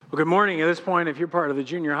Well, good morning. At this point, if you're part of the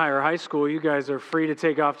junior high or high school, you guys are free to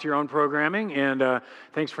take off to your own programming, and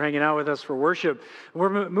thanks for hanging out with us for worship.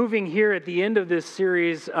 We're moving here at the end of this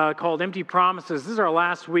series called Empty Promises. This is our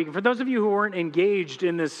last week. And for those of you who weren't engaged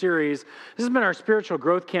in this series, this has been our spiritual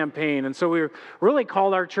growth campaign, and so we really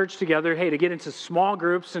called our church together, to get into small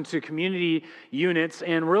groups, into community units,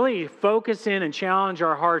 and really focus in and challenge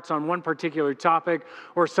our hearts on one particular topic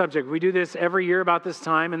or subject. We do this every year about this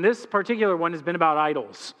time, and this particular one has been about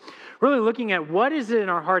idols. Really looking at what is it in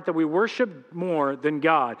our heart that we worship more than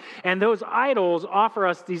God. And those idols offer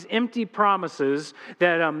us these empty promises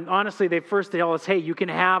that honestly, they first tell us, hey, you can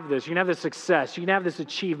have this. You can have this success. You can have this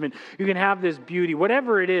achievement. You can have this beauty.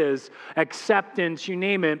 Whatever it is, acceptance, you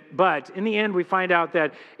name it. But in the end, we find out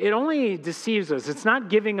that it only deceives us. It's not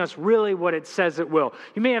giving us really what it says it will.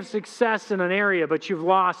 You may have success in an area, but you've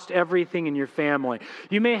lost everything in your family.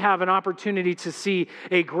 You may have an opportunity to see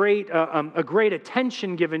a great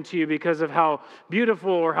attention given to you because of how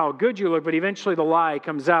beautiful or how good you look, but eventually the lie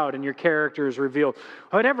comes out and your character is revealed.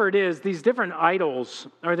 Whatever it is, these different idols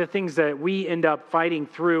are the things that we end up fighting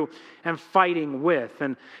through and fighting with.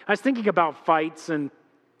 And I was thinking about fights, and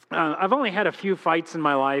I've only had a few fights in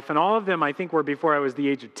my life, and all of them I think were before I was the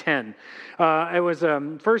age of 10. I was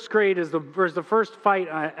first grade was the first fight,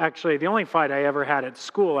 the only fight I ever had at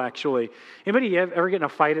school, actually. Anybody ever get in a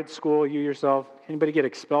fight at school, you yourself? Anybody get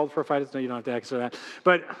expelled for a fight? No, you don't have to answer that.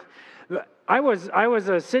 But I was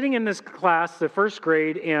sitting in this class, the first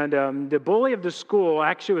grade, and the bully of the school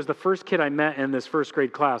actually was the first kid I met in this first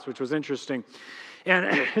grade class, which was interesting. And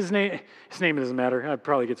his name doesn't matter. I'd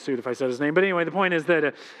probably get sued if I said his name. But anyway, the point is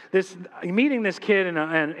that meeting this kid,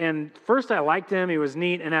 and first I liked him. He was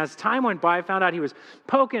neat. And as time went by, I found out he was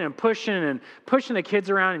poking and pushing the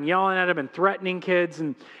kids around and yelling at them and threatening kids.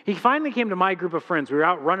 And he finally came to my group of friends. We were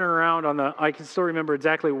out running around I can still remember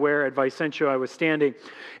exactly where at Vicencio I was standing.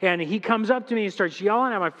 And he comes up to me and starts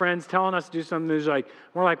yelling at my friends, telling us to do something.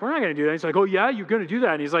 We're not going to do that. He's like, oh yeah, you're going to do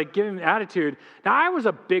that. And he's like giving attitude. Now, I was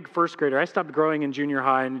a big first grader. I stopped growing in junior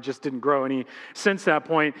high and it just didn't grow any since that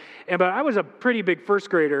point. But I was a pretty big first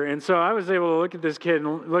grader, and so I was able to look at this kid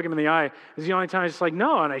and look him in the eye. It was the only time I was just like,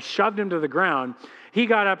 no, and I shoved him to the ground. He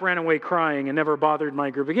got up, ran away crying, and never bothered my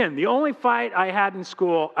group again. The only fight I had in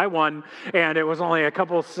school, I won, and it was only a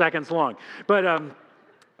couple seconds long. But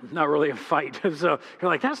not really a fight. So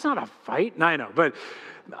you're like, that's not a fight? No, I know, but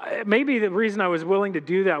maybe the reason I was willing to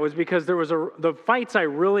do that was because the fights I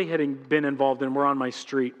really had been involved in were on my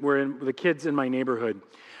street, were in the kids in my neighborhood.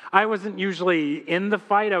 I wasn't usually in the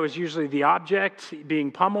fight. I was usually the object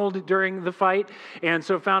being pummeled during the fight, and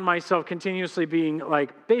so found myself continuously being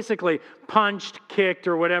basically punched, kicked,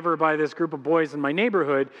 or whatever by this group of boys in my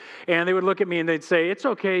neighborhood. And they would look at me and they'd say, it's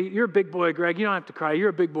okay, you're a big boy, Greg. You don't have to cry. You're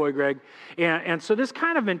a big boy, Greg. And so this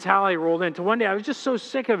kind of mentality rolled into one day. I was just so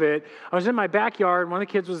sick of it. I was in my backyard. One of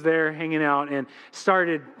the kids was there hanging out and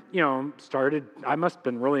started, I must have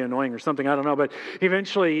been really annoying or something, I don't know, but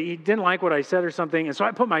eventually he didn't like what I said or something, and so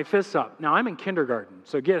I put my fists up. Now, I'm in kindergarten,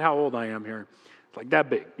 so get how old I am here. It's like that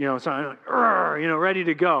big, so I'm like, ready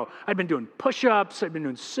to go. I'd been doing push-ups, I'd been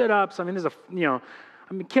doing sit-ups. I mean, I'm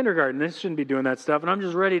in kindergarten, I shouldn't be doing that stuff, and I'm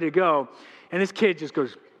just ready to go, and this kid just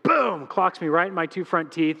goes, boom, clocks me right in my two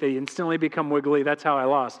front teeth. They instantly become wiggly. That's how I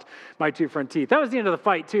lost my two front teeth. That was the end of the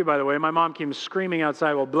fight, too, by the way. My mom came screaming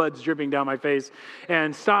outside while blood's dripping down my face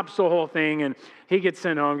and stops the whole thing, and he gets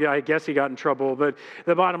sent home. I guess he got in trouble, but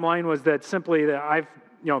the bottom line was that simply that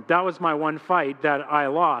that was my one fight that I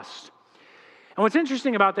lost. And what's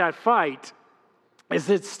interesting about that fight is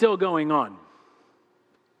it's still going on.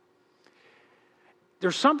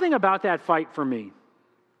 There's something about that fight for me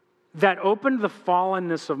that opened the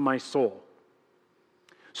fallenness of my soul,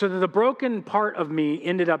 so that the broken part of me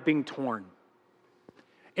ended up being torn.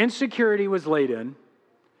 Insecurity was laid in,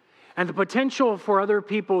 and the potential for other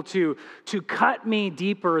people to cut me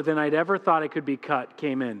deeper than I'd ever thought I could be cut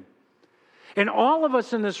came in. And all of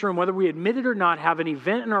us in this room, whether we admit it or not, have an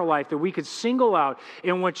event in our life that we could single out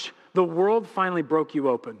in which the world finally broke you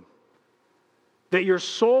open. That your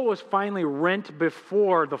soul was finally rent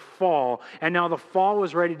before the fall, and now the fall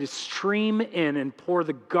was ready to stream in and pour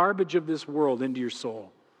the garbage of this world into your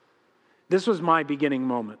soul. This was my beginning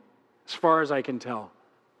moment, as far as I can tell.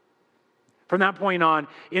 From that point on,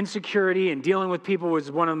 insecurity and dealing with people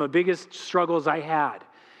was one of the biggest struggles I had.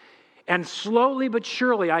 And slowly but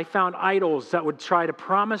surely, I found idols that would try to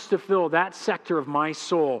promise to fill that sector of my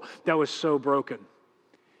soul that was so broken.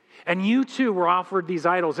 And you too were offered these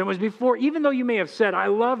idols. It was before, even though you may have said, I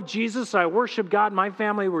love Jesus, I worship God, my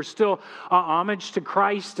family were still homage to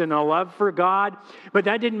Christ and a love for God, but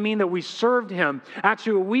that didn't mean that we served him.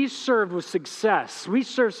 Actually, what we served was success. We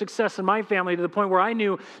served success in my family to the point where I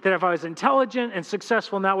knew that if I was intelligent and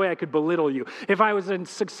successful in that way, I could belittle you. If I was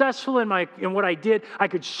successful in what I did, I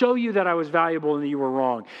could show you that I was valuable and that you were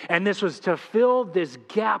wrong. And this was to fill this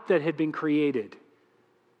gap that had been created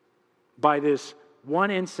by this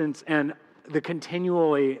one instance and the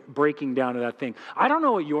continually breaking down of that thing. I don't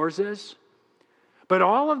know what yours is, but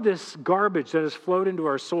all of this garbage that has flowed into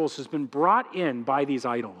our souls has been brought in by these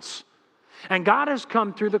idols. And God has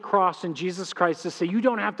come through the cross in Jesus Christ to say, you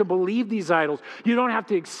don't have to believe these idols. You don't have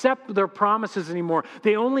to accept their promises anymore.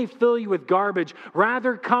 They only fill you with garbage.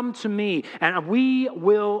 Rather, come to me, and we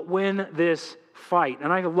will win this fight.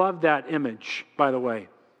 And I love that image, by the way.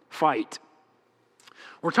 Fight.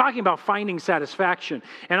 We're talking about finding satisfaction.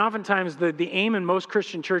 And oftentimes the aim in most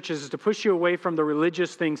Christian churches is to push you away from the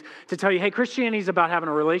religious things, to tell you, hey, Christianity is about having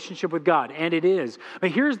a relationship with God. And it is.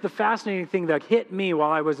 But here's the fascinating thing that hit me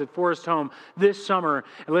while I was at Forest Home this summer,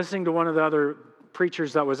 listening to one of the other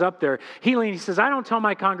preachers that was up there. He says, I don't tell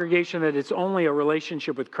my congregation that it's only a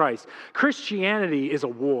relationship with Christ. Christianity is a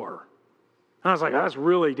war. And I was like, that's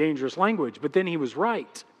really dangerous language. But then he was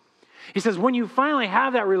right. He says, when you finally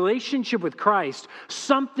have that relationship with Christ,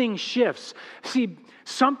 something shifts. See,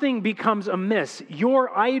 something becomes amiss.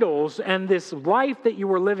 Your idols and this life that you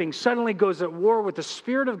were living suddenly goes at war with the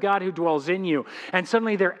Spirit of God who dwells in you. And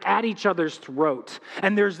suddenly they're at each other's throat.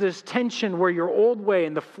 And there's this tension where your old way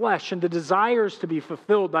and the flesh and the desires to be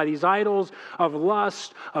fulfilled by these idols of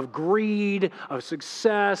lust, of greed, of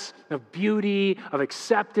success, of beauty, of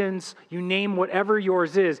acceptance, you name whatever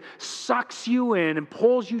yours is, sucks you in and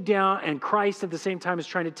pulls you down. And Christ at the same time is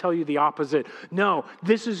trying to tell you the opposite. No,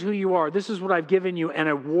 this is who you are. This is what I've given you. And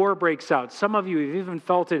a war breaks out. Some of you have even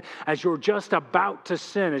felt it as you're just about to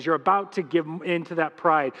sin, as you're about to give into that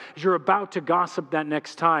pride, as you're about to gossip that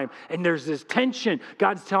next time. And there's this tension.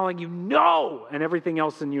 God's telling you no, and everything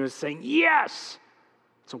else in you is saying yes.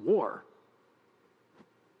 It's a war.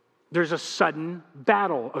 There's a sudden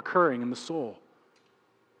battle occurring in the soul.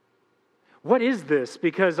 What is this?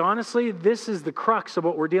 Because honestly, this is the crux of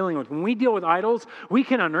what we're dealing with. When we deal with idols, we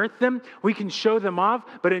can unearth them, we can show them off,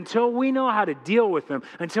 but until we know how to deal with them,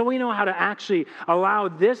 until we know how to actually allow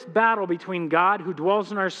this battle between God who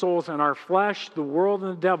dwells in our souls and our flesh, the world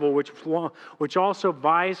and the devil, which also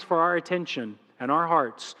vies for our attention and our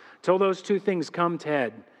hearts, till those two things come to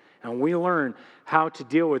head and we learn how to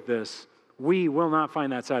deal with this, we will not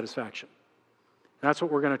find that satisfaction. That's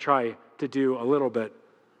what we're going to try to do a little bit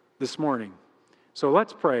this morning. So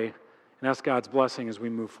let's pray and ask God's blessing as we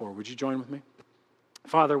move forward. Would you join with me?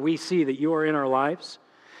 Father, we see that you are in our lives.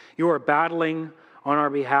 You are battling on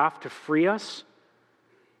our behalf to free us,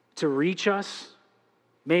 to reach us,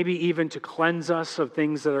 maybe even to cleanse us of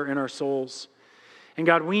things that are in our souls. And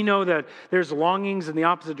God, we know that there's longings in the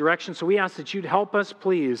opposite direction, so we ask that you'd help us,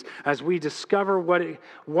 please, as we discover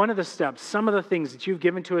one of the steps, some of the things that you've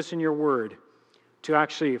given to us in your word, to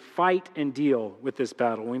actually fight and deal with this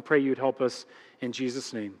battle. We pray you'd help us in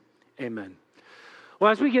Jesus' name. Amen.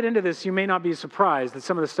 Well, as we get into this, you may not be surprised that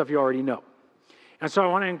some of the stuff you already know. And so I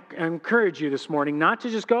want to encourage you this morning not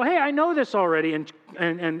to just go, hey, I know this already,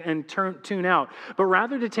 and tune out, but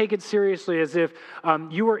rather to take it seriously as if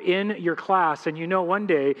you were in your class and you know one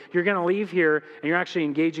day you're going to leave here and you're actually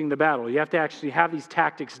engaging the battle. You have to actually have these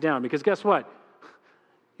tactics down, because guess what?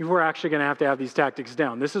 We're actually going to have these tactics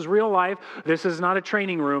down. This is real life. This is not a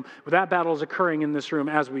training room. But that battle is occurring in this room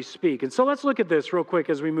as we speak. And so let's look at this real quick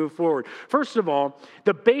as we move forward. First of all,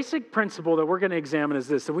 the basic principle that we're going to examine is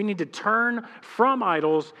this, that we need to turn from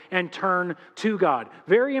idols and turn to God.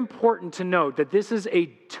 Very important to note that this is a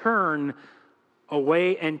turn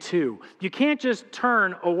away and to. You can't just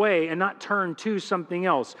turn away and not turn to something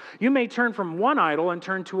else. You may turn from one idol and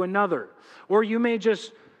turn to another. Or you may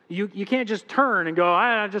just You can't just turn and go,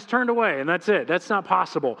 I just turned away, and that's it. That's not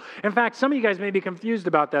possible. In fact, some of you guys may be confused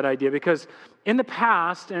about that idea, because in the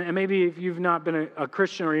past, and maybe if you've not been a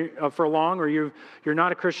Christian for long, or you're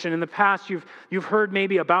not a Christian, in the past you've heard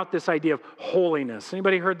maybe about this idea of holiness.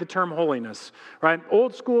 Anybody heard the term holiness? Right?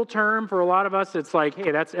 Old school term for a lot of us. It's like,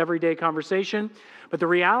 hey, that's everyday conversation. But the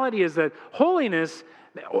reality is that holiness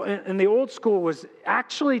in the old school was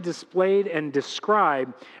actually displayed and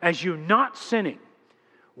described as you not sinning.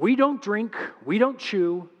 We don't drink, we don't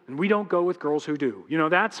chew, and we don't go with girls who do.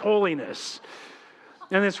 That's holiness.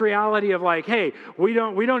 And this reality of like, hey, we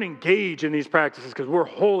don't engage in these practices because we're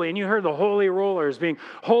holy. And you heard the holy rollers being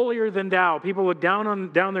holier than thou. People look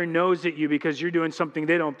down their nose at you because you're doing something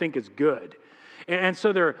they don't think is good. And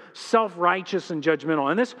so they're self-righteous and judgmental.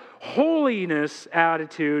 And this holiness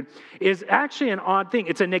attitude is actually an odd thing.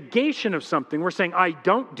 It's a negation of something. We're saying, I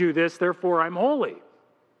don't do this, therefore I'm holy.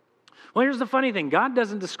 Well, here's the funny thing. God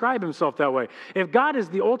doesn't describe himself that way. If God is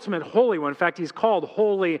the ultimate holy one, in fact, he's called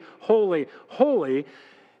holy, holy, holy,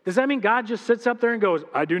 does that mean God just sits up there and goes,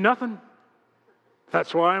 I do nothing?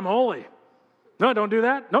 That's why I'm holy. No, don't do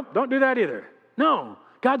that. Nope, don't do that either. No,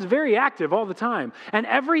 God's very active all the time. And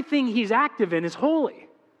everything he's active in is holy.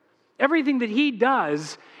 Everything that he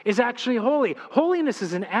does is actually holy. Holiness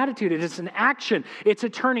is an attitude. It is an action. It's a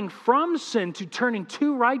turning from sin to turning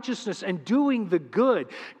to righteousness and doing the good,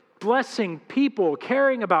 blessing people,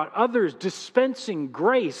 caring about others, dispensing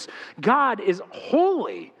grace. God is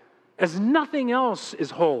holy as nothing else is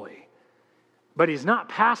holy. But he's not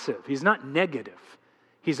passive. He's not negative.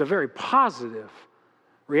 He's a very positive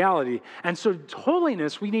reality. And so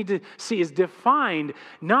holiness, we need to see, is defined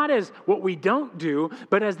not as what we don't do,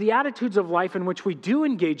 but as the attitudes of life in which we do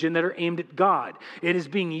engage in that are aimed at God. It is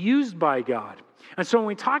being used by God. And so when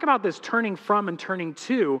we talk about this turning from and turning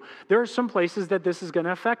to, there are some places that this is going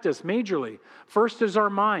to affect us majorly. First is our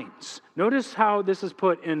minds. Notice how this is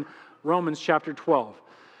put in Romans chapter 12.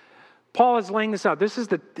 Paul is laying this out. This is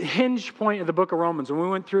the hinge point of the book of Romans. When we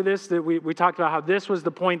went through this, we talked about how this was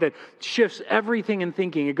the point that shifts everything in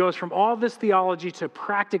thinking. It goes from all this theology to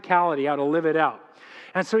practicality, how to live it out.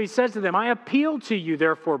 And so he says to them, I appeal to you,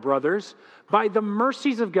 therefore, brothers, by the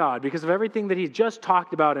mercies of God, because of everything that he just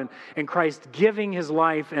talked about in Christ giving his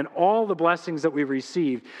life and all the blessings that we've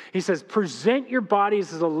received. He says, present your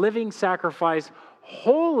bodies as a living sacrifice,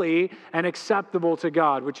 holy and acceptable to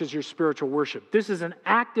God, which is your spiritual worship. This is an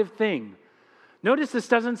active thing. Notice this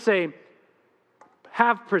doesn't say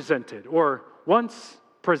have presented or once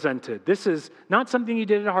presented. This is not something you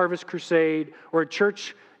did at a Harvest Crusade or at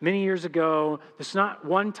church many years ago. This is not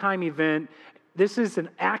one-time event. This is an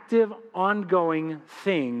active, ongoing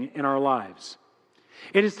thing in our lives.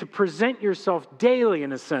 It is to present yourself daily,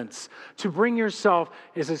 in a sense, to bring yourself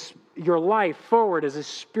your life forward as a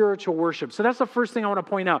spiritual worship. So that's the first thing I want to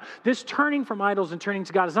point out. This turning from idols and turning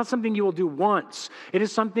to God is not something you will do once. It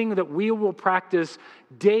is something that we will practice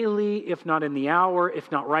daily, if not in the hour,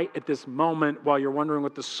 if not right at this moment, while you're wondering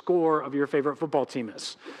what the score of your favorite football team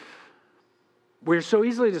is. We're so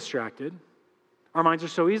easily distracted. Our minds are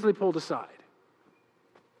so easily pulled aside.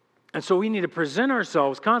 And so we need to present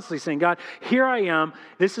ourselves constantly saying, God, here I am.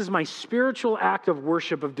 This is my spiritual act of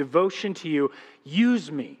worship, of devotion to you. Use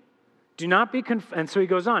me. Do not be and so he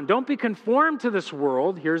goes on. Don't be conformed to this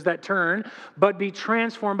world. Here's that turn. But be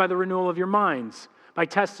transformed by the renewal of your minds. By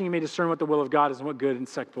testing, you may discern what the will of God is and what good and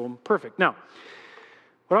acceptable and perfect. Now,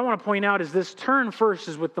 what I want to point out is this turn first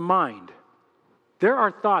is with the mind. There are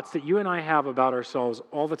thoughts that you and I have about ourselves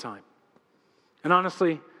all the time. And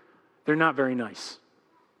honestly, they're not very nice.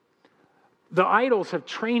 The idols have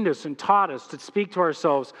trained us and taught us to speak to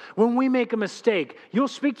ourselves. When we make a mistake, you'll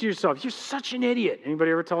speak to yourself, you're such an idiot.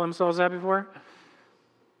 Anybody ever tell themselves that before?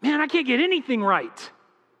 Man, I can't get anything right.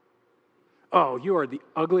 Oh, you are the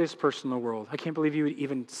ugliest person in the world. I can't believe you would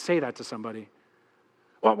even say that to somebody.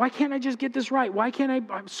 Well, why can't I just get this right?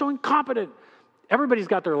 I'm so incompetent. Everybody's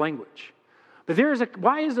got their language. But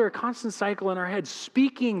why is there a constant cycle in our head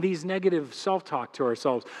speaking these negative self-talk to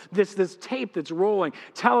ourselves? This tape that's rolling,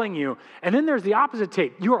 telling you. And then there's the opposite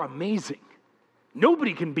tape. You're amazing.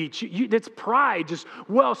 Nobody can beat you. It's pride just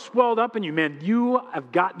swelled up in you, man. You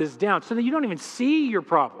have got this down. So that you don't even see your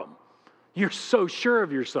problem. You're so sure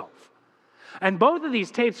of yourself. And both of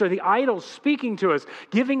these tapes are the idols speaking to us,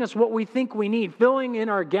 giving us what we think we need, filling in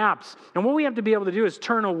our gaps. And what we have to be able to do is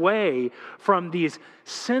turn away from these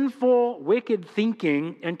sinful, wicked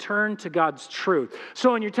thinking and turn to God's truth.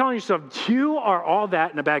 So when you're telling yourself, you are all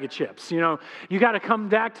that in a bag of chips, you got to come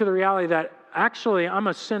back to the reality that actually I'm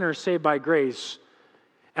a sinner saved by grace,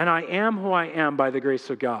 and I am who I am by the grace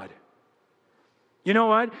of God. You know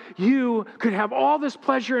what? You could have all this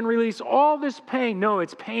pleasure and release all this pain. No,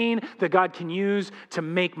 it's pain that God can use to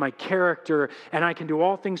make my character, and I can do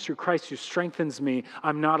all things through Christ who strengthens me.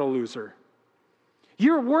 I'm not a loser.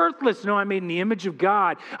 You're worthless. No, I'm made in the image of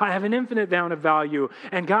God. I have an infinite amount of value,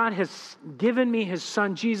 and God has given me his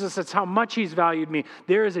son, Jesus. That's how much he's valued me.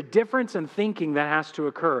 There is a difference in thinking that has to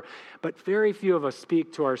occur, but very few of us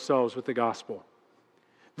speak to ourselves with the gospel.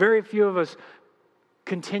 Very few of us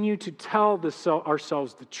continue to tell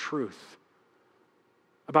ourselves the truth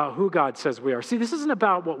about who God says we are. See, this isn't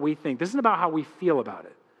about what we think. This isn't about how we feel about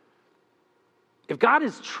it. If God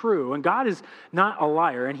is true and God is not a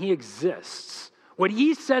liar and he exists, what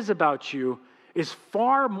he says about you is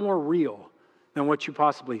far more real than what you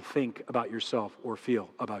possibly think about yourself or feel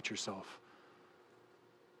about yourself.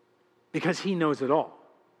 because he knows it all.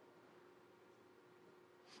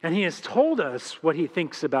 And he has told us what he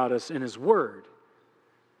thinks about us in his word.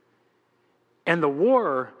 And the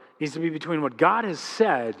war needs to be between what God has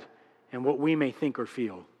said and what we may think or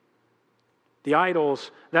feel. The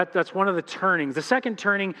idols, that's one of the turnings. The second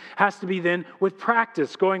turning has to be then with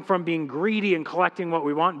practice, going from being greedy and collecting what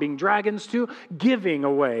we want, being dragons, to giving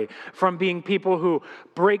away. From being people who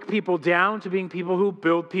break people down to being people who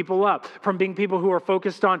build people up. From being people who are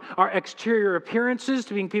focused on our exterior appearances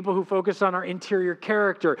to being people who focus on our interior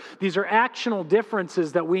character. These are actional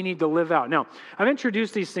differences that we need to live out. Now, I've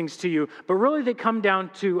introduced these things to you, but really they come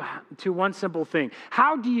down to one simple thing.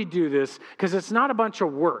 How do you do this? Because it's not a bunch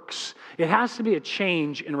of works. It has to be a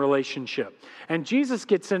change in relationship. And Jesus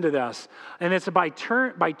gets into this, and it's by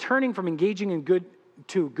turning from engaging in good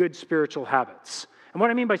to good spiritual habits. And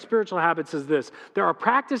what I mean by spiritual habits is this. There are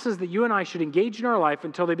practices that you and I should engage in our life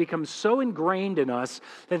until they become so ingrained in us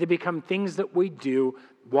that they become things that we do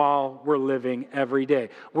while we're living every day.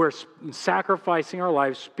 We're sacrificing our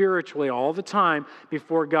lives spiritually all the time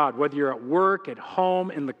before God, whether you're at work, at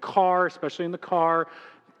home, in the car, especially in the car.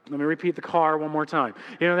 Let me repeat the car one more time.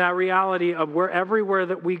 You know, that reality of everywhere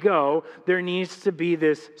that we go, there needs to be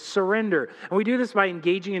this surrender. And we do this by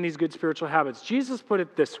engaging in these good spiritual habits. Jesus put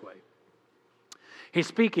it this way. He's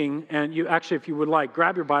speaking, and you actually, if you would like,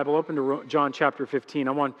 grab your Bible, open to John chapter 15.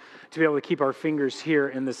 I want to be able to keep our fingers here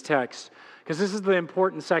in this text, because this is the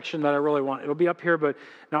important section that I really want. It'll be up here, but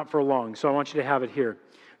not for long, so I want you to have it here.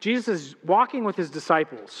 Jesus is walking with his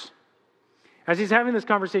disciples. As he's having this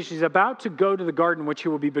conversation, he's about to go to the garden which he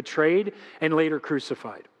will be betrayed and later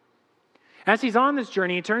crucified. As he's on this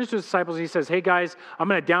journey, he turns to his disciples and he says, hey guys, I'm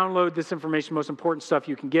going to download this information, most important stuff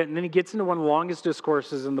you can get. And then he gets into one of the longest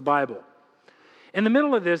discourses in the Bible. In the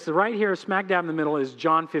middle of this, right here, smack dab in the middle, is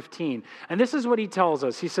John 15. And this is what he tells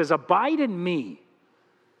us. He says, abide in me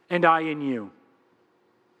and I in you.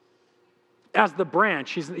 As the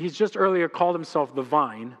branch, he's just earlier called himself the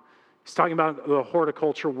vine. He's talking about the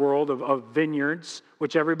horticulture world of vineyards,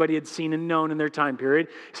 which everybody had seen and known in their time period.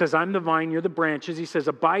 He says, I'm the vine, you're the branches. He says,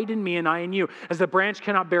 abide in me and I in you. As the branch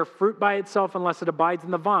cannot bear fruit by itself unless it abides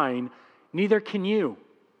in the vine, neither can you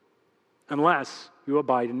unless you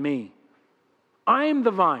abide in me. I am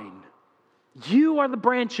the vine. You are the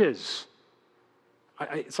branches.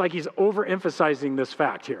 It's like he's overemphasizing this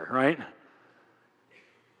fact here, right?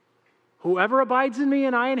 Whoever abides in me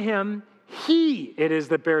and I in him, he it is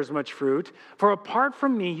that bears much fruit, for apart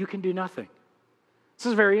from me, you can do nothing. This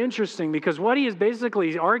is very interesting because what he is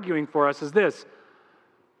basically arguing for us is this.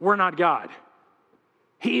 We're not God.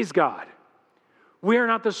 He's God. We are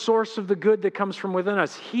not the source of the good that comes from within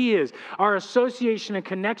us. He is. Our association and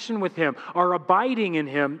connection with him, our abiding in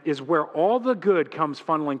him is where all the good comes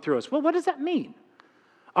funneling through us. Well, what does that mean?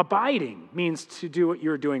 Abiding means to do what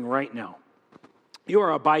you're doing right now. You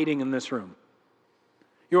are abiding in this room.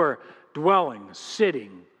 You are dwelling,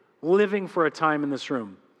 sitting, living for a time in this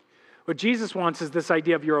room. What Jesus wants is this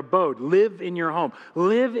idea of your abode. Live in your home.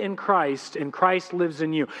 Live in Christ, and Christ lives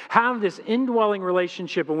in you. Have this indwelling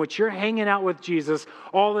relationship in which you're hanging out with Jesus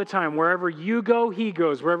all the time. Wherever you go, he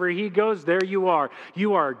goes. Wherever he goes, there you are.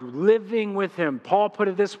 You are living with him. Paul put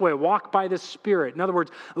it this way, walk by the Spirit. In other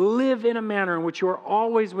words, live in a manner in which you are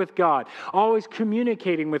always with God, always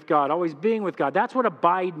communicating with God, always being with God. That's what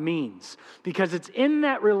abide means, because it's in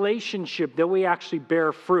that relationship that we actually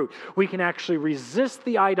bear fruit. We can actually resist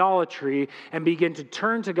the idolatry and begin to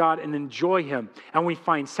turn to God and enjoy him. And we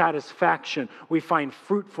find satisfaction. We find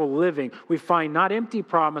fruitful living. We find not empty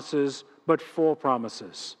promises, but full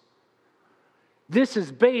promises. This is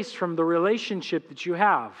based from the relationship that you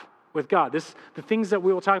have with God. The things that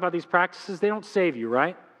we will talk about, these practices, they don't save you,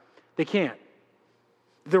 right? They can't.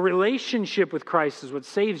 The relationship with Christ is what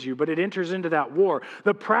saves you, but it enters into that war.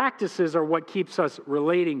 The practices are what keeps us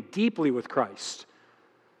relating deeply with Christ.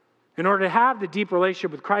 In order to have the deep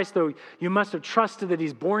relationship with Christ, though, you must have trusted that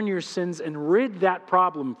he's borne your sins and rid that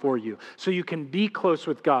problem for you so you can be close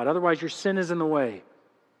with God. Otherwise, your sin is in the way.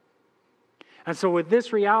 And so with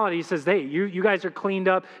this reality, he says, hey, you guys are cleaned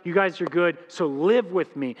up. You guys are good. So live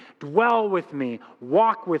with me, dwell with me,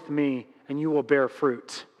 walk with me, and you will bear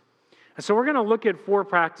fruit. And so we're going to look at 4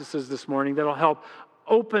 practices this morning that will help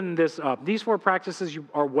open this up. These 4 practices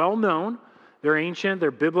are well known. They're ancient. They're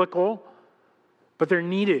biblical. But they're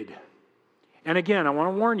needed. And again, I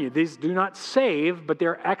want to warn you, these do not save, but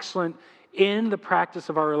they're excellent in the practice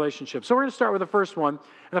of our relationship. So we're going to start with the first one.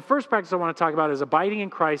 And the first practice I want to talk about is abiding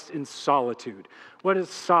in Christ in solitude. What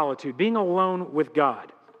is solitude? Being alone with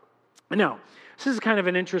God. Now, this is kind of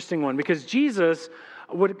an interesting one because Jesus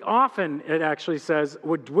would often, it actually says,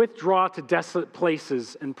 would withdraw to desolate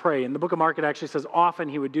places and pray. In the book of Mark, it actually says often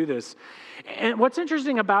he would do this. And what's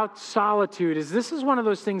interesting about solitude is this is one of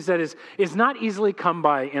those things that is not easily come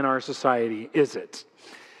by in our society, is it?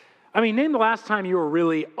 I mean, name the last time you were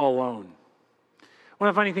really alone. One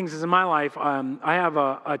of the funny things is in my life, I have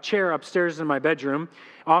a chair upstairs in my bedroom,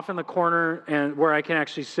 off in the corner, and where I can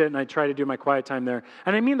actually sit, and I try to do my quiet time there.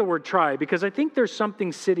 And I mean the word try, because I think there's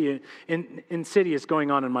something insidious going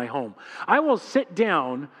on in my home. I will sit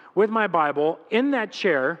down with my Bible in that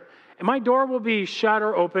chair, and my door will be shut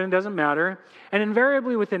or open, doesn't matter, and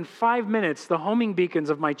invariably within 5 minutes, the homing beacons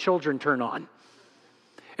of my children turn on.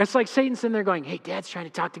 It's like Satan's sitting there going, hey, Dad's trying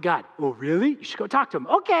to talk to God. Oh, really? You should go talk to him.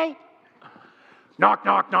 Okay. Knock,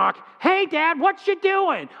 knock, knock. Hey, Dad, what you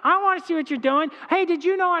doing? I want to see what you're doing. Hey, did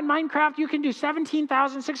you know on Minecraft you can do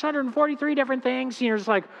 17,643 different things? And you're just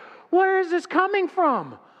like, where is this coming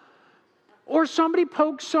from? Or somebody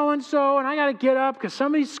pokes so-and-so and I got to get up because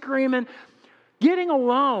somebody's screaming. Getting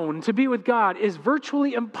alone to be with God is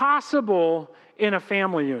virtually impossible in a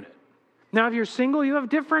family unit. Now, if you're single, you have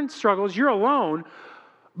different struggles. You're alone,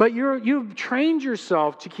 but you've trained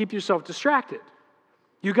yourself to keep yourself distracted.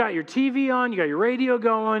 You got your TV on, you got your radio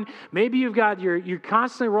going, maybe you're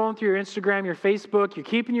constantly rolling through your Instagram, your Facebook, you're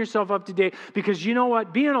keeping yourself up to date, because you know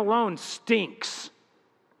what? Being alone stinks.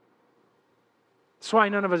 That's why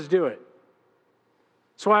none of us do it.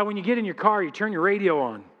 That's why when you get in your car, you turn your radio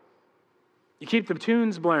on. You keep the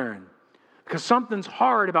tunes blaring, because something's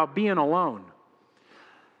hard about being alone.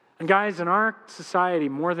 And guys, in our society,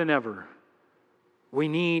 more than ever, we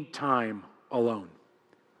need time alone.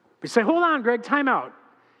 We say, hold on, Greg, time out.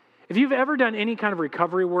 If you've ever done any kind of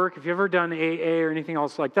recovery work, if you've ever done AA or anything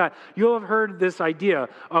else like that, you'll have heard this idea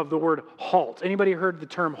of the word HALT. Anybody heard the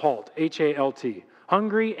term HALT? H-A-L-T.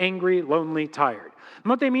 Hungry, angry, lonely, tired. And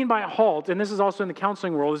what they mean by HALT, and this is also in the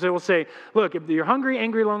counseling world, is they will say, look, if you're hungry,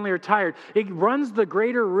 angry, lonely, or tired, it runs the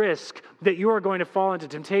greater risk that you are going to fall into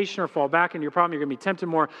temptation or fall back into your problem. You're going to be tempted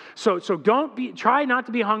more. So try not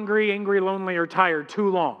to be hungry, angry, lonely, or tired too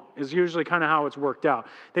long, is usually kind of how it's worked out.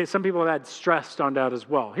 Some people have had stress on that as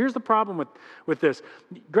well. Here's the problem with this.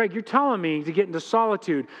 Greg, you're telling me to get into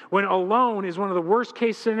solitude when alone is one of the worst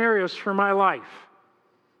case scenarios for my life.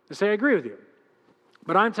 I say, I agree with you.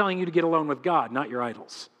 But I'm telling you to get alone with God, not your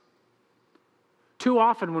idols. Too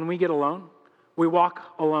often when we get alone, we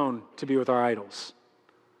walk alone to be with our idols.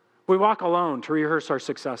 We walk alone to rehearse our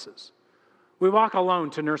successes. We walk alone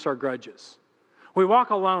to nurse our grudges. We walk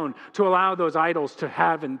alone to allow those idols to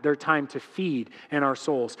have their time to feed in our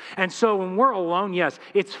souls. And so when we're alone, yes,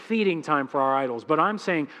 it's feeding time for our idols. But I'm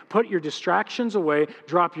saying put your distractions away,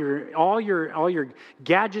 drop all your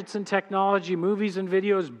gadgets and technology, movies and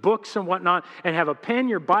videos, books and whatnot, and have a pen,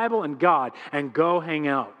 your Bible, and God, and go hang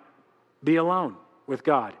out. Be alone with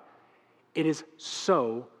God. It is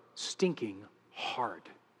so stinking hard.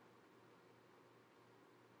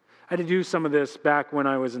 I had to do some of this back when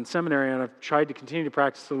I was in seminary, and I've tried to continue to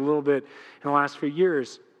practice it a little bit in the last few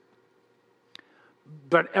years.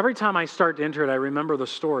 But every time I start to enter it, I remember the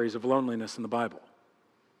stories of loneliness in the Bible.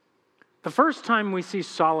 The first time we see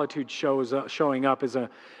solitude showing up is a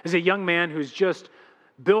young man who's just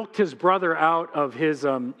bilked his brother out of his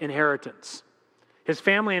inheritance. His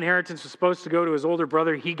family inheritance was supposed to go to his older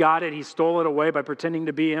brother. He got it. He stole it away by pretending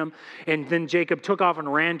to be him. And then Jacob took off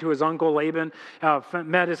and ran to his uncle Laban,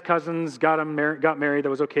 met his cousins, got married. That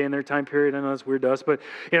was okay in their time period. I know that's weird to us, but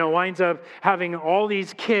winds up having all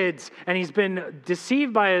these kids, and he's been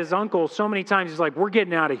deceived by his uncle so many times. He's like, we're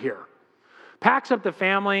getting out of here. Packs up the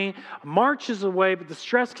family, marches away, but the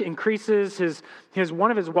stress increases.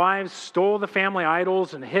 One of his wives stole the family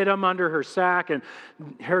idols and hid them under her sack, and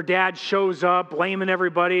her dad shows up, blaming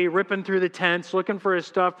everybody, ripping through the tents, looking for his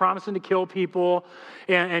stuff, promising to kill people,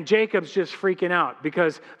 and Jacob's just freaking out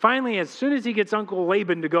because finally, as soon as he gets Uncle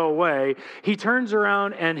Laban to go away, he turns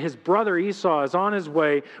around and his brother Esau is on his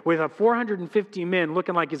way with 450 men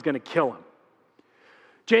looking like he's going to kill him.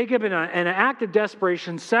 Jacob, in an act of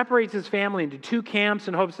desperation, separates his family into two camps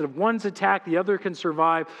in hopes that if one's attacked, the other can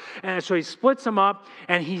survive. And so he splits them up,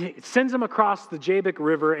 and he sends them across the Jabbok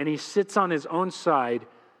River, and he sits on his own side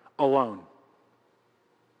alone.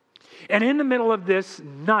 And in the middle of this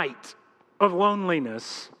night of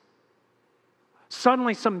loneliness,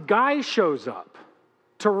 suddenly some guy shows up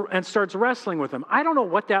and starts wrestling with him. I don't know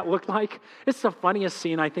what that looked like. It's the funniest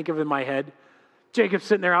scene I think of in my head. Jacob's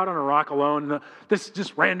sitting there out on a rock alone, and this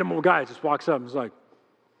just random old guy just walks up and is like,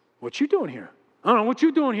 what you doing here? I don't know, what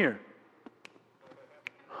you doing here?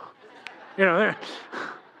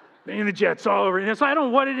 And the jets all over. And so I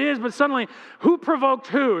don't know what it is, but suddenly, who provoked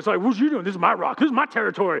who? It's like, what you doing? This is my rock. This is my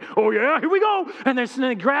territory. Oh, yeah, here we go. And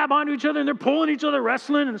they grab onto each other, and they're pulling each other,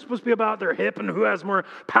 wrestling, and it's supposed to be about their hip and who has more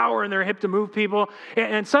power in their hip to move people.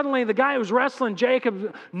 And suddenly, the guy who's wrestling,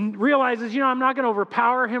 Jacob, realizes, I'm not going to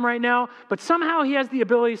overpower him right now, but somehow he has the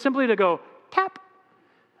ability simply to go, tap,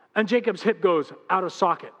 and Jacob's hip goes out of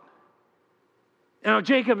socket. Now,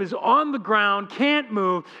 Jacob is on the ground, can't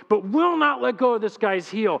move, but will not let go of this guy's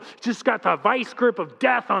heel. Just got the vice grip of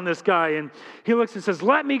death on this guy. And he looks and says,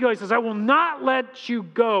 let me go. He says, I will not let you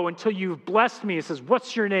go until you've blessed me. He says,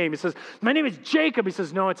 what's your name? He says, my name is Jacob. He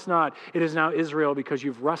says, no, it's not. It is now Israel because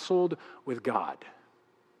you've wrestled with God.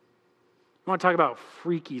 I want to talk about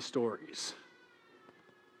freaky stories.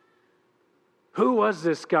 Who was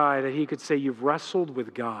this guy that he could say, you've wrestled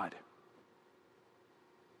with God?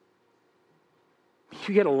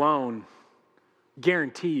 You get alone,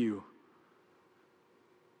 guarantee you,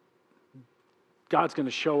 God's going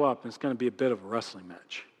to show up and it's going to be a bit of a wrestling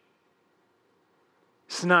match.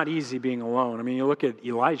 It's not easy being alone. I mean, you look at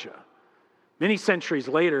Elijah. Many centuries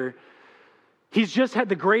later, he's just had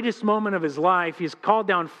the greatest moment of his life. He's called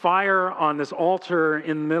down fire on this altar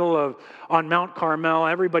in the middle on Mount Carmel.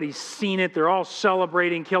 Everybody's seen it. They're all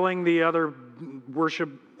celebrating, killing the other worship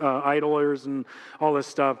idolers and all this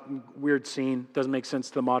stuff. Weird scene. Doesn't make sense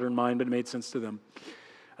to the modern mind, but it made sense to them.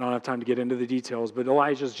 I don't have time to get into the details, but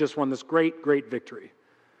Elijah's just won this great, great victory.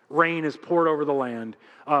 Rain is poured over the land.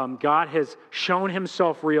 God has shown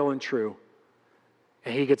himself real and true.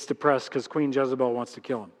 And he gets depressed because Queen Jezebel wants to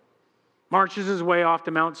kill him. Marches his way off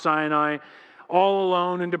to Mount Sinai, all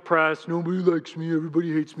alone and depressed. Nobody likes me.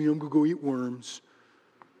 Everybody hates me. I'm going to go eat worms.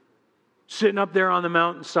 Sitting up there on the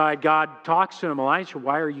mountainside, God talks to him. Elijah,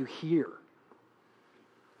 why are you here?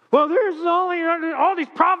 Well, there's only all these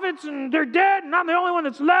prophets, and they're dead, and I'm the only one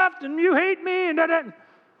that's left, and you hate me, and da-da.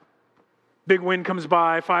 Big wind comes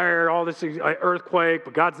by, fire, all this earthquake,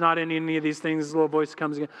 but God's not in any of these things. This little voice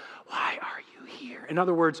comes again. Why are you here? In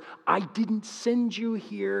other words, I didn't send you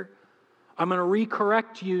here. I'm going to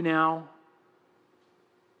recorrect you now.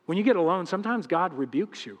 When you get alone, sometimes God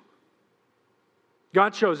rebukes you.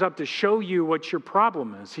 God shows up to show you what your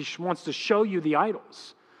problem is. He wants to show you the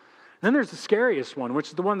idols. Then there's the scariest one, which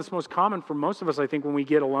is the one that's most common for most of us, I think, when we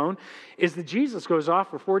get alone, is that Jesus goes off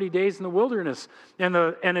for 40 days in the wilderness. And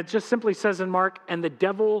it just simply says in Mark, and the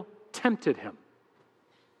devil tempted him.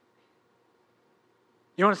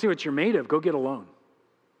 You want to see what you're made of? Go get alone.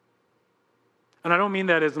 And I don't mean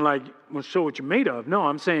that as in like, well, show what you're made of. No,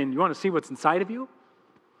 I'm saying, you want to see what's inside of you?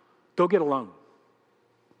 Go get alone.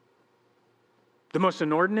 The most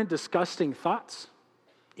inordinate, disgusting thoughts,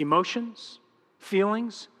 emotions,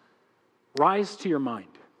 feelings rise to your mind.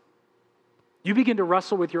 You begin to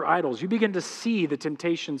wrestle with your idols. You begin to see the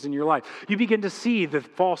temptations in your life. You begin to see the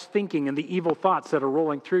false thinking and the evil thoughts that are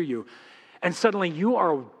rolling through you. And suddenly you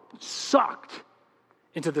are sucked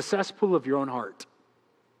into the cesspool of your own heart.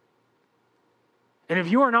 And if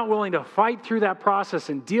you are not willing to fight through that process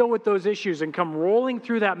and deal with those issues and come rolling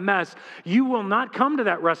through that mess, you will not come to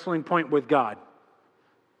that wrestling point with God.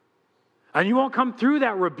 And you won't come through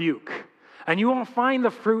that rebuke. And you won't find the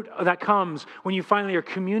fruit that comes when you finally are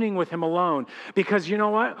communing with him alone. Because you know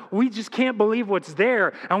what? We just can't believe what's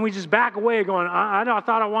there. And we just back away going, I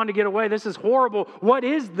thought I wanted to get away. This is horrible. What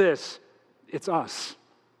is this? It's us.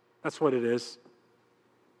 That's what it is.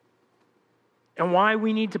 And why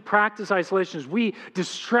we need to practice isolation is we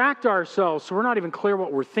distract ourselves so we're not even clear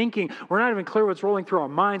what we're thinking. We're not even clear what's rolling through our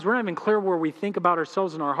minds. We're not even clear where we think about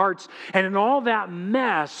ourselves in our hearts. And in all that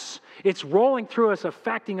mess, it's rolling through us,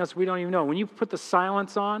 affecting us, we don't even know. When you put the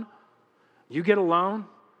silence on, you get alone,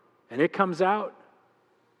 and it comes out,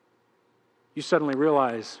 you suddenly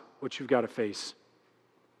realize what you've got to face.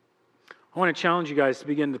 I want to challenge you guys to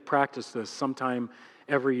begin to practice this sometime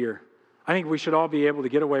every year. I think we should all be able to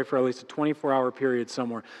get away for at least a 24-hour period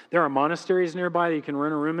somewhere. There are monasteries nearby that you can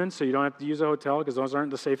rent a room in, so you don't have to use a hotel because those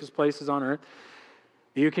aren't the safest places on earth.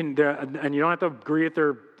 You can, and you don't have to agree with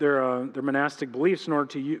their monastic beliefs in order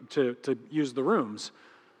to use the rooms.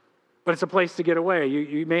 But it's a place to get away.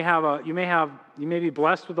 You may be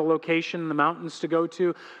blessed with a location in the mountains to go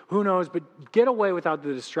to. Who knows? But get away without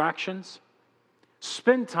the distractions.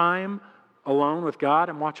 Spend time alone with God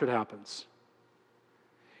and watch what happens.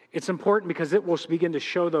 It's important because it will begin to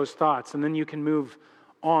show those thoughts, and then you can move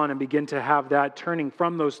on and begin to have that turning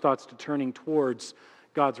from those thoughts to turning towards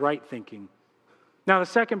God's right thinking. Now, the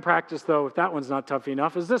second practice, though, if that one's not tough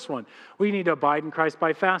enough, is this one. We need to abide in Christ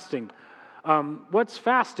by fasting. What's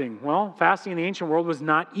fasting? Well, fasting in the ancient world was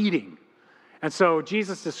not eating. And so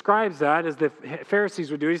Jesus describes that as the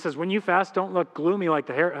Pharisees would do. He says, when you fast, don't look gloomy like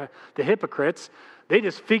the hypocrites, They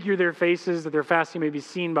just figure their faces that their fasting may be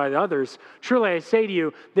seen by the others. Truly, I say to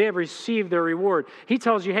you, they have received their reward. He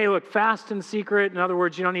tells you, hey, look, fast in secret. In other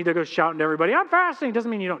words, you don't need to go shouting to everybody, I'm fasting. It doesn't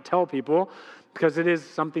mean you don't tell people, because it is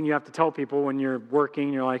something you have to tell people when you're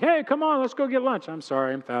working. You're like, hey, come on, let's go get lunch. I'm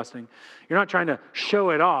sorry, I'm fasting. You're not trying to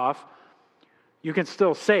show it off. You can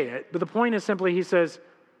still say it. But the point is simply, he says,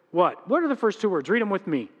 what? What are the first two words? Read them with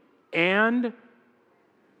me. And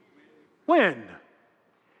when,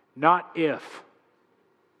 not if.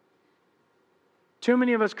 Too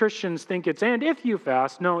many of us Christians think it's and if you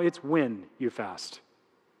fast. No, it's when you fast.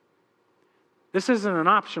 This isn't an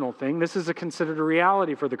optional thing. This is considered a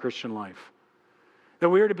reality for the Christian life. That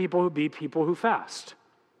we are to be people who fast.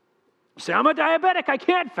 You say, I'm a diabetic. I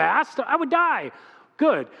can't fast. I would die.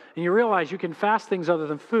 Good. And you realize you can fast things other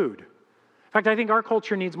than food. In fact, I think our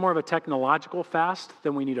culture needs more of a technological fast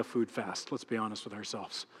than we need a food fast. Let's be honest with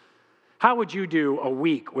ourselves. How would you do a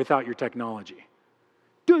week without your technology?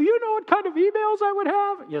 Do you know what kind of emails I would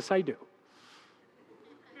have? Yes, I do.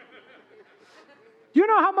 Do you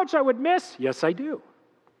know how much I would miss? Yes, I do.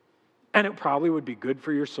 And it probably would be good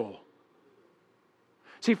for your soul.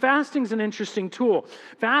 See, fasting's an interesting tool.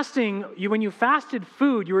 Fasting, when you fasted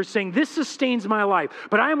food, you were saying, this sustains my life,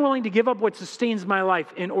 but I am willing to give up what sustains my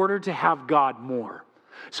life in order to have God more.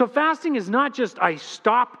 So fasting is not just I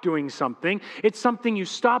stop doing something. It's something you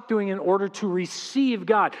stop doing in order to receive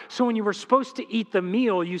God. So when you were supposed to eat the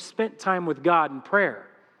meal, you spent time with God in prayer.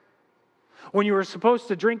 When you were supposed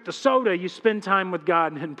to drink the soda, you spend time with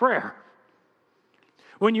God in prayer.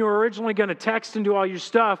 When you were originally going to text and do all your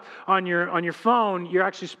stuff on your phone, you're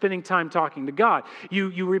actually spending time talking to God.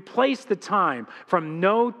 You replace the time from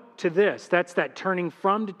no to this. That's that turning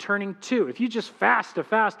from to turning to. If you just fast to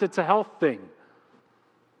fast, it's a health thing.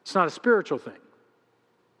 It's not a spiritual thing.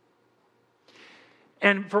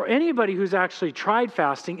 And for anybody who's actually tried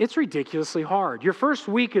fasting, it's ridiculously hard. Your first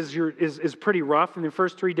week is pretty rough. In the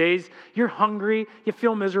first 3 days, you're hungry, you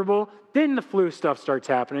feel miserable. Then the flu stuff starts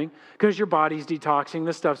happening because your body's detoxing,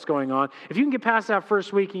 this stuff's going on. If you can get past that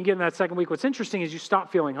first week and you get in that second week, what's interesting is you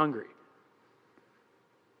stop feeling hungry.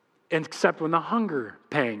 Except when the hunger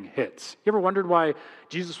pang hits. You ever wondered why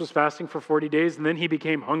Jesus was fasting for 40 days and then he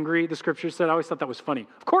became hungry? The scripture said, I always thought that was funny.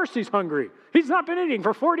 Of course he's hungry. He's not been eating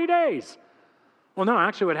for 40 days. Well, no,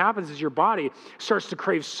 actually what happens is your body starts to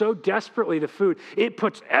crave so desperately the food, it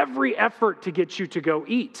puts every effort to get you to go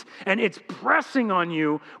eat. And it's pressing on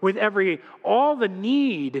you with all the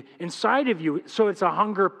need inside of you. So it's a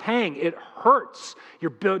hunger pang. It hurts.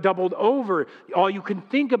 You're doubled over. All you can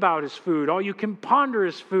think about is food. All you can ponder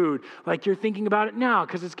is food. Like you're thinking about it now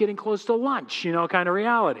because it's getting close to lunch, kind of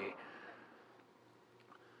reality.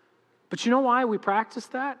 But you know why we practice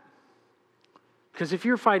that? Because if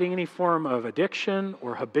you're fighting any form of addiction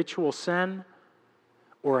or habitual sin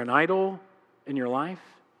or an idol in your life,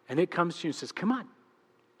 and it comes to you and says, come on,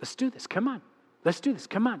 let's do this, come on, let's do this,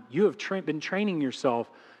 come on. You have been training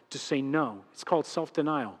yourself to say no. It's called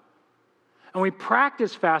self-denial. And we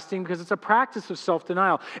practice fasting because it's a practice of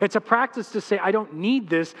self-denial. It's a practice to say, I don't need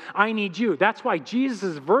this, I need you. That's why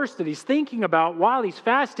Jesus' verse that he's thinking about while he's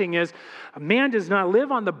fasting is, a man does not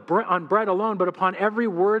live on bread alone, but upon every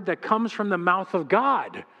word that comes from the mouth of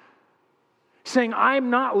God. Saying, I'm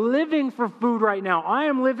not living for food right now. I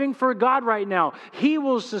am living for God right now. He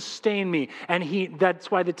will sustain me. And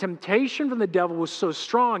that's why the temptation from the devil was so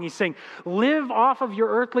strong. He's saying, live off of your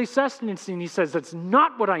earthly sustenance. And he says, that's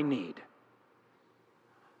not what I need.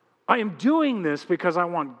 I am doing this because I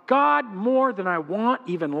want God more than I want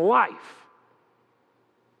even life.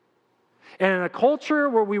 And in a culture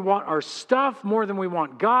where we want our stuff more than we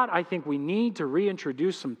want God, I think we need to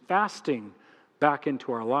reintroduce some fasting back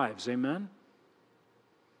into our lives. Amen?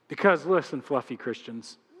 Because, listen, fluffy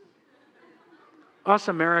Christians, us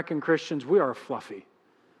American Christians, we are fluffy.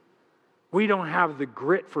 We don't have the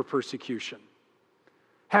grit for persecution.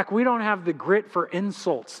 Heck, we don't have the grit for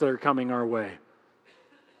insults that are coming our way.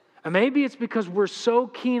 And maybe it's because we're so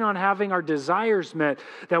keen on having our desires met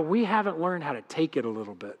that we haven't learned how to take it a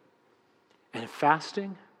little bit. And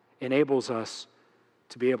fasting enables us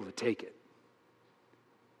to be able to take it.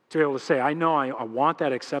 To be able to say, I know I want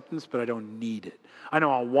that acceptance, but I don't need it. I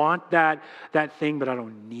know I want that thing, but I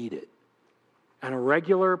don't need it. And a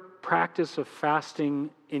regular practice of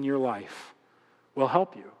fasting in your life will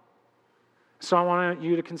help you. So I want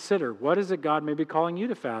you to consider, what is it God may be calling you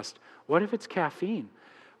to fast? What if it's caffeine?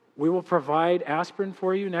 We will provide aspirin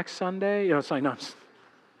for you next Sunday. It's like,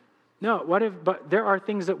 no, but there are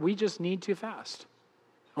things that we just need to fast.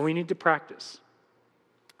 And we need to practice.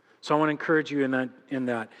 So I want to encourage you in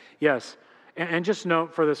that. Yes. And just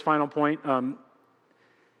note for this final point,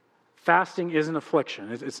 fasting is an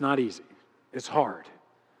affliction. It's not easy. It's hard.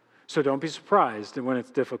 So don't be surprised when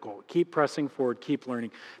it's difficult. Keep pressing forward, keep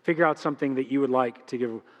learning. Figure out something that you would like to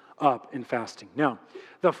give up in fasting. Now,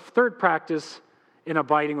 the third practice in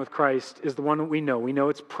abiding with Christ is the one that we know. We know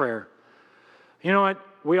it's prayer. You know what?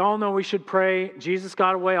 We all know we should pray. Jesus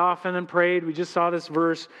got away often and prayed. We just saw this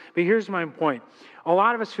verse. But here's my point. A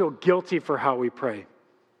lot of us feel guilty for how we pray.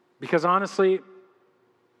 Because honestly,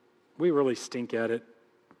 we really stink at it.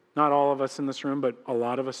 Not all of us in this room, but a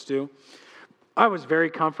lot of us do. I was very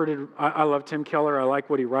comforted. I love Tim Keller. I like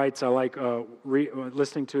what he writes. I like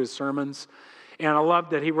listening to his sermons. And I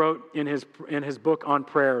love that he wrote in his book on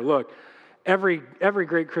prayer, look, every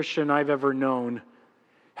great Christian I've ever known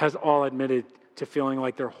has all admitted to feeling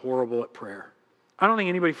like they're horrible at prayer. I don't think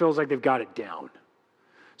anybody feels like they've got it down.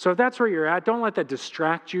 So if that's where you're at, don't let that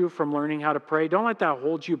distract you from learning how to pray. Don't let that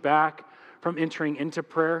hold you back from entering into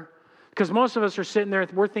prayer. Because most of us are sitting there,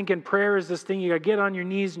 we're thinking prayer is this thing you got to get on your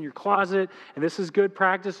knees in your closet, and this is good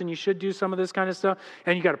practice, and you should do some of this kind of stuff,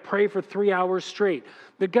 and you got to pray for 3 hours straight.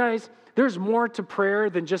 But guys, there's more to prayer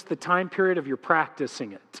than just the time period of your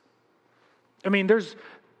practicing it. I mean, there's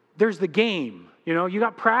the game. You know, you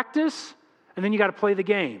got practice, and then you got to play the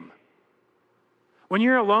game. When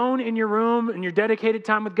you're alone in your room and you're dedicated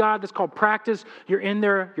time with God, that's called practice. You're in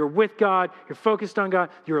there, you're with God, you're focused on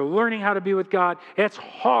God, you're learning how to be with God. It's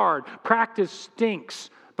hard. Practice stinks.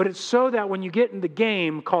 But it's so that when you get in the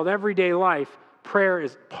game called everyday life, prayer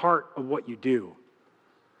is part of what you do.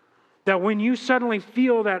 That when you suddenly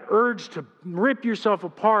feel that urge to rip yourself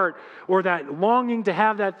apart or that longing to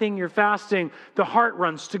have that thing you're fasting, the heart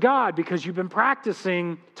runs to God because you've been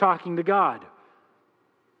practicing talking to God.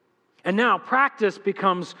 And now practice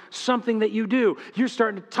becomes something that you do. You're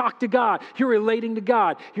starting to talk to God. You're relating to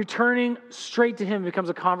God. You're turning straight to Him. It becomes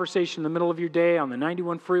a conversation in the middle of your day on the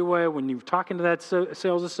 91 freeway, when you're talking to that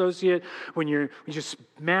sales associate, when you just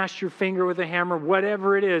smash your finger with a hammer,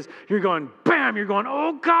 whatever it is, you're going, bam, you're going,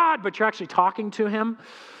 oh God, but you're actually talking to Him.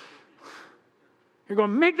 You're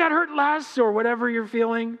going, make that hurt less, or whatever you're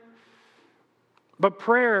feeling. But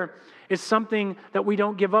prayer is something that we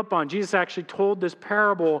don't give up on. Jesus actually told this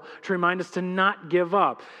parable to remind us to not give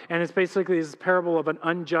up. And it's basically this parable of an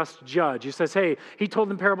unjust judge. He says, he told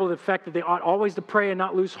them parable to the effect that they ought always to pray and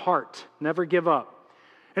not lose heart, never give up.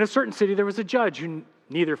 In a certain city, there was a judge who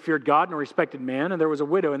neither feared God nor respected man, and there was a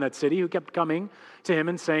widow in that city who kept coming to him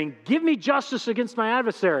and saying, give me justice against my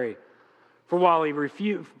adversary. For a while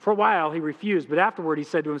he refused, but afterward he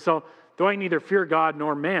said to himself, though I neither fear God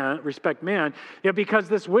nor respect man, yet because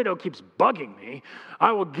this widow keeps bugging me,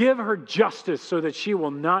 I will give her justice so that she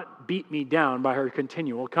will not beat me down by her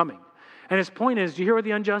continual coming. And his point is, do you hear what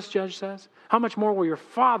the unjust judge says? How much more will your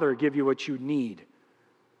Father give you what you need?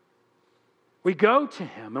 We go to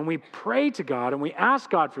Him and we pray to God and we ask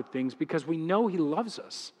God for things because we know He loves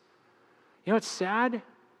us. You know what's sad?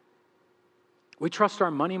 We trust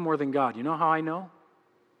our money more than God. You know how I know?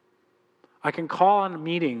 I can call on a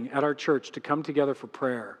meeting at our church to come together for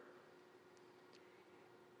prayer,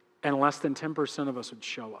 and less than 10% of us would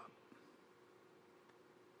show up.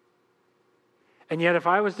 And yet, if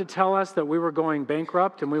I was to tell us that we were going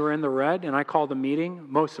bankrupt and we were in the red, and I called a meeting,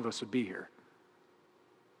 most of us would be here.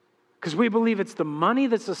 Because we believe it's the money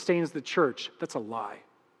that sustains the church. That's a lie.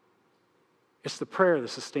 It's the prayer that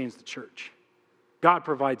sustains the church. God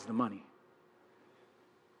provides the money.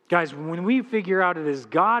 Guys, when we figure out it is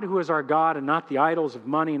God who is our God and not the idols of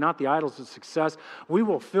money, not the idols of success, we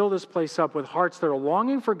will fill this place up with hearts that are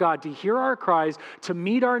longing for God to hear our cries, to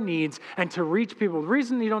meet our needs, and to reach people. The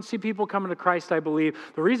reason you don't see people coming to Christ, I believe,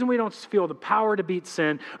 the reason we don't feel the power to beat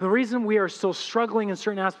sin, the reason we are still struggling in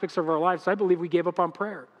certain aspects of our lives, I believe we gave up on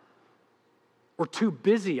prayer. We're too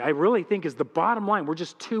busy, I really think is the bottom line. We're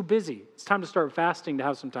just too busy. It's time to start fasting to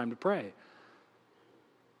have some time to pray.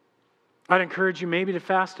 I'd encourage you maybe to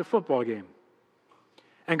fast a football game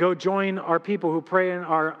and go join our people who pray in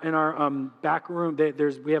our back room.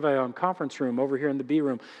 We have a conference room over here in the B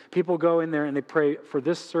room. People go in there and they pray for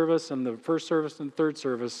this service and the first service and the third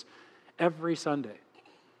service every Sunday.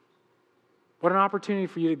 What an opportunity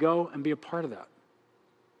for you to go and be a part of that.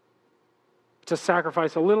 To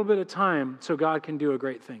sacrifice a little bit of time so God can do a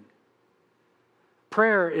great thing.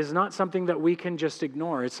 Prayer is not something that we can just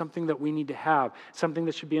ignore. It's something that we need to have. It's something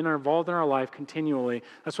that should be involved in our life continually.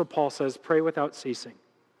 That's what Paul says, pray without ceasing.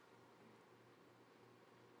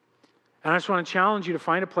 And I just want to challenge you to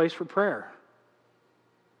find a place for prayer.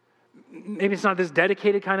 Maybe it's not this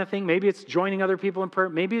dedicated kind of thing. Maybe it's joining other people in prayer.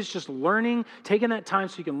 Maybe it's just learning, taking that time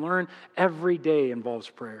so you can learn. Every day involves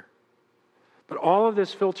prayer. But all of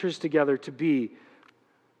this filters together to be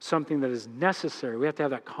something that is necessary. We have to have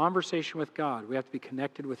that conversation with God. We have to be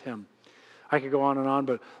connected with Him. I could go on,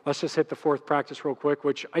 but let's just hit the fourth practice real quick,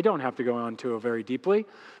 which I don't have to go on to very deeply,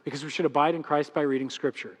 because we should abide in Christ by reading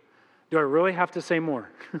Scripture. Do I really have to say more?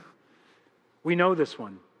 We know this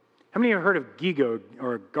one. How many have heard of GIGO,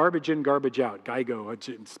 or garbage in, garbage out? GIGO,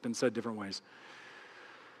 it's been said different ways.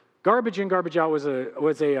 Garbage in, garbage out was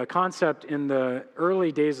a concept in the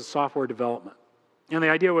early days of software development. And the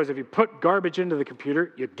idea was if you put garbage into the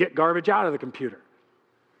computer, you'd get garbage out of the computer.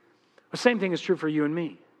 The same thing is true for you and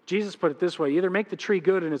me. Jesus put it this way: either make the tree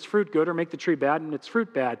good and its fruit good, or make the tree bad and its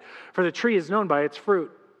fruit bad. For the tree is known by its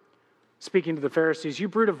fruit. Speaking to the Pharisees, you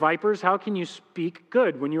brood of vipers, how can you speak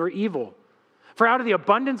good when you are evil? For out of the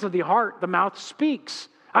abundance of the heart, the mouth speaks.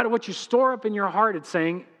 Out of what you store up in your heart, it's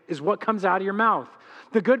saying, is what comes out of your mouth.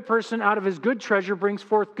 The good person out of his good treasure brings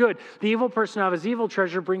forth good. The evil person out of his evil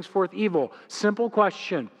treasure brings forth evil. Simple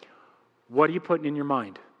question. What are you putting in your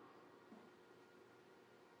mind?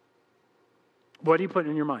 What are you putting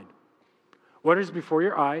in your mind? What is before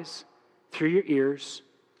your eyes, through your ears,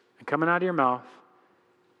 and coming out of your mouth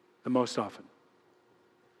the most often?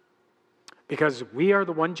 Because we are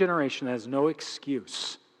the one generation that has no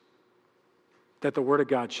excuse that the Word of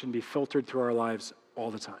God shouldn't be filtered through our lives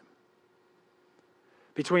all the time.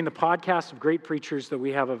 Between the podcasts of great preachers that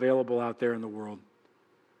we have available out there in the world,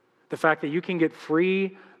 the fact that you can get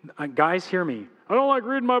free, guys, hear me. I don't like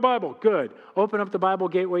reading my Bible. Good. Open up the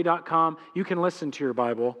BibleGateway.com. You can listen to your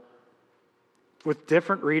Bible with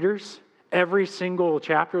different readers, every single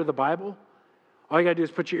chapter of the Bible. All you got to do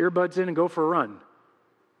is put your earbuds in and go for a run.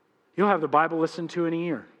 You'll have the Bible listened to in a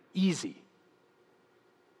year. Easy.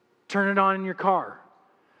 Turn it on in your car.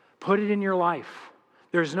 Put it in your life.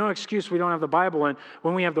 There's no excuse we don't have the Bible in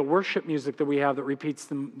when we have the worship music that we have that repeats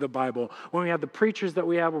the Bible, when we have the preachers that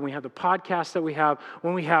we have, when we have the podcasts that we have,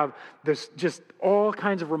 when we have this just all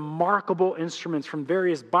kinds of remarkable instruments from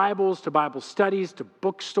various Bibles to Bible studies to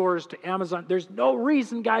bookstores to Amazon. There's no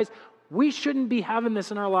reason, guys, we shouldn't be having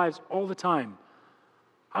this in our lives all the time.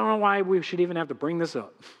 I don't know why we should even have to bring this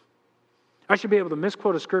up. I should be able to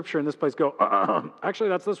misquote a scripture in this place, go, actually,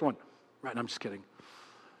 that's this one. Right, I'm just kidding.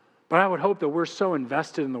 But I would hope that we're so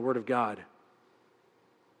invested in the Word of God.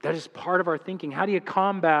 That is part of our thinking. How do you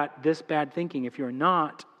combat this bad thinking if you're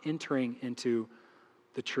not entering into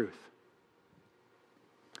the truth?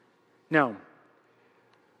 Now,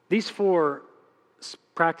 these four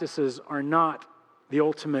practices are not the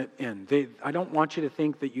ultimate end. I don't want you to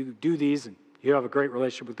think that you do these and you have a great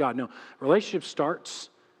relationship with God. No, relationship starts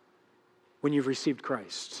when you've received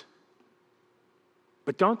Christ.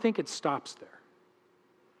 But don't think it stops there.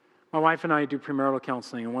 My wife and I do premarital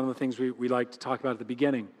counseling, and one of the things we like to talk about at the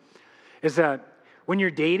beginning is that when you're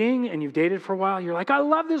dating and you've dated for a while, you're like, I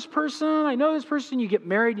love this person, I know this person, you get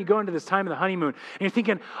married, you go into this time of the honeymoon, and you're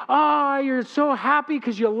thinking, you're so happy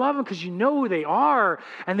because you love them, because you know who they are.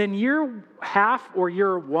 And then year half or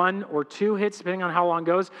year 1 or 2 hits, depending on how long it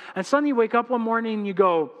goes, and suddenly you wake up one morning and you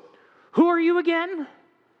go, who are you again?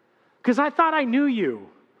 Because I thought I knew you.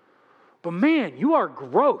 But man, you are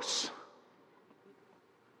gross.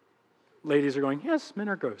 Ladies are going, yes, men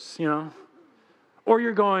are gross, Or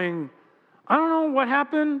you're going, I don't know what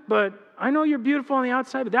happened, but I know you're beautiful on the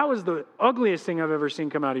outside, but that was the ugliest thing I've ever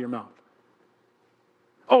seen come out of your mouth.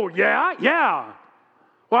 Oh, yeah? Yeah.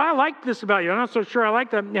 Well, I like this about you. I'm not so sure I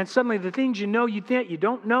like that. And suddenly the things you know, you think you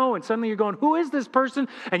don't know, and suddenly you're going, who is this person?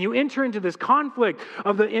 And you enter into this conflict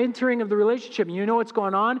of the entering of the relationship. And you know what's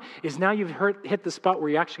going on is now you've hit the spot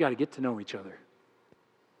where you actually got to get to know each other.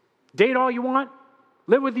 Date all you want.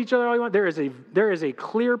 Live with each other all you want. There is a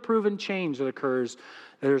clear, proven change that occurs.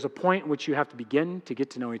 There's a point in which you have to begin to get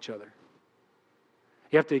to know each other.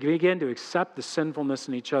 You have to begin to accept the sinfulness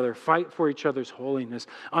in each other, fight for each other's holiness,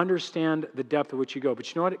 understand the depth of which you go. But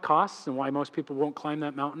you know what it costs, and why most people won't climb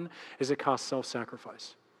that mountain, is it costs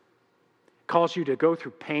self-sacrifice. It calls you to go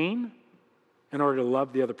through pain in order to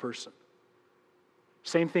love the other person.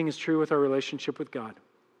 Same thing is true with our relationship with God.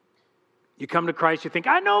 You come to Christ, you think,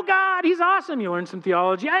 I know God, He's awesome. You learn some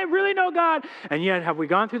theology, I really know God. And yet, have we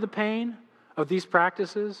gone through the pain of these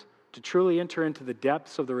practices to truly enter into the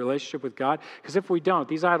depths of the relationship with God? Because if we don't,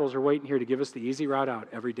 these idols are waiting here to give us the easy route out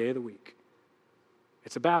every day of the week.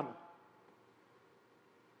 It's a battle.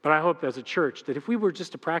 But I hope as a church that if we were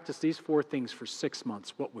just to practice these 4 things for 6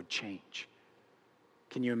 months, what would change?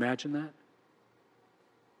 Can you imagine that?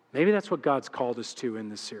 Maybe that's what God's called us to in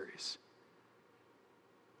this series.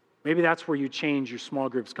 Maybe that's where you change your small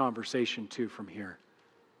groups conversation to from here.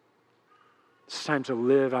 It's time to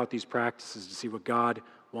live out these practices to see what God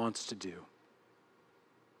wants to do. Would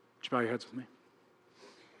you bow your heads with me?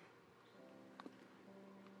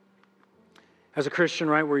 As a Christian,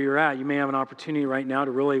 right where you're at, you may have an opportunity right now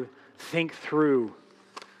to really think through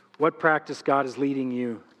what practice God is leading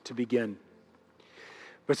you to begin.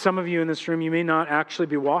 But some of you in this room, you may not actually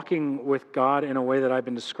be walking with God in a way that I've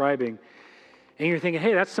been describing. And you're thinking,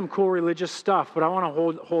 hey, that's some cool religious stuff, but I want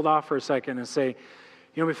to hold off for a second and say,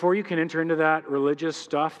 before you can enter into that religious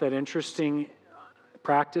stuff, that interesting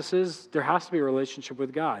practices, there has to be a relationship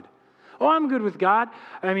with God. Oh, I'm good with God.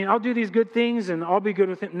 I'll do these good things and I'll be good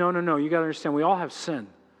with Him. No. You got to understand, we all have sin.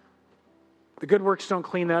 The good works don't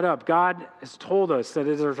clean that up. God has told us that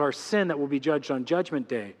it is our sin that will be judged on Judgment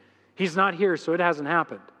Day. He's not here, so it hasn't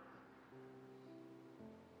happened.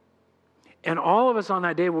 And all of us on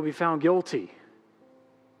that day will be found guilty.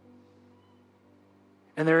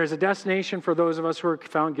 And there is a destination for those of us who are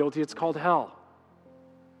found guilty. It's called hell.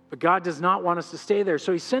 But God does not want us to stay there.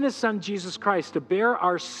 So He sent His Son, Jesus Christ, to bear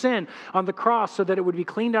our sin on the cross so that it would be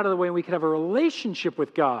cleaned out of the way and we could have a relationship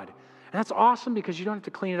with God. And that's awesome because you don't have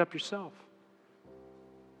to clean it up yourself.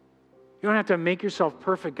 You don't have to make yourself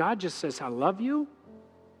perfect. God just says, I love you,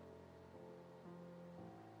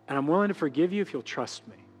 and I'm willing to forgive you if you'll trust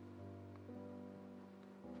me.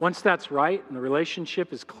 Once that's right and the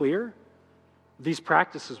relationship is clear, these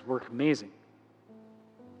practices work amazing.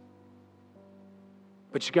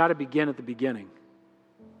 But you got to begin at the beginning,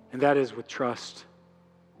 and that is with trust.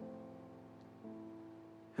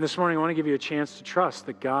 And this morning I want to give you a chance to trust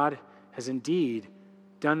that God has indeed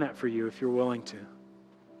done that for you if you're willing to.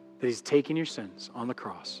 That He's taken your sins on the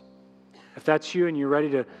cross. If that's you and you're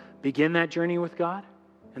ready to begin that journey with God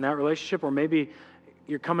and that relationship, or maybe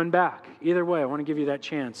you're coming back. Either way, I want to give you that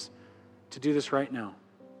chance to do this right now.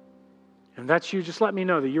 And if that's you, just let me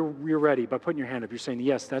know that you're ready by putting your hand up. You're saying,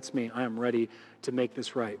 yes, that's me. I am ready to make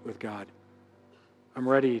this right with God. I'm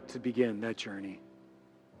ready to begin that journey.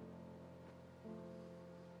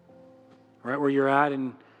 Right where you're at,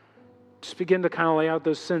 and just begin to kind of lay out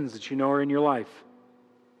those sins that you know are in your life.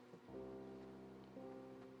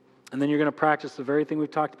 And then you're going to practice the very thing we've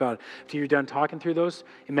talked about. After you're done talking through those,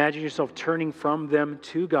 imagine yourself turning from them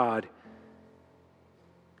to God.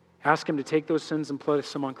 Ask Him to take those sins and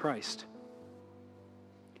place them on Christ.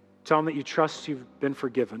 Tell Him that you trust you've been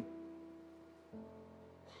forgiven.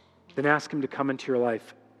 Then ask Him to come into your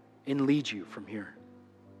life and lead you from here.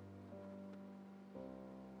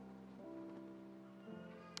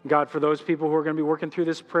 God, for those people who are going to be working through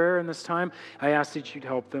this prayer in this time, I ask that You'd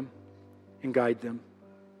help them and guide them,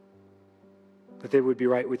 that they would be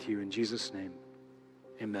right with You. In Jesus' name,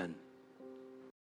 amen.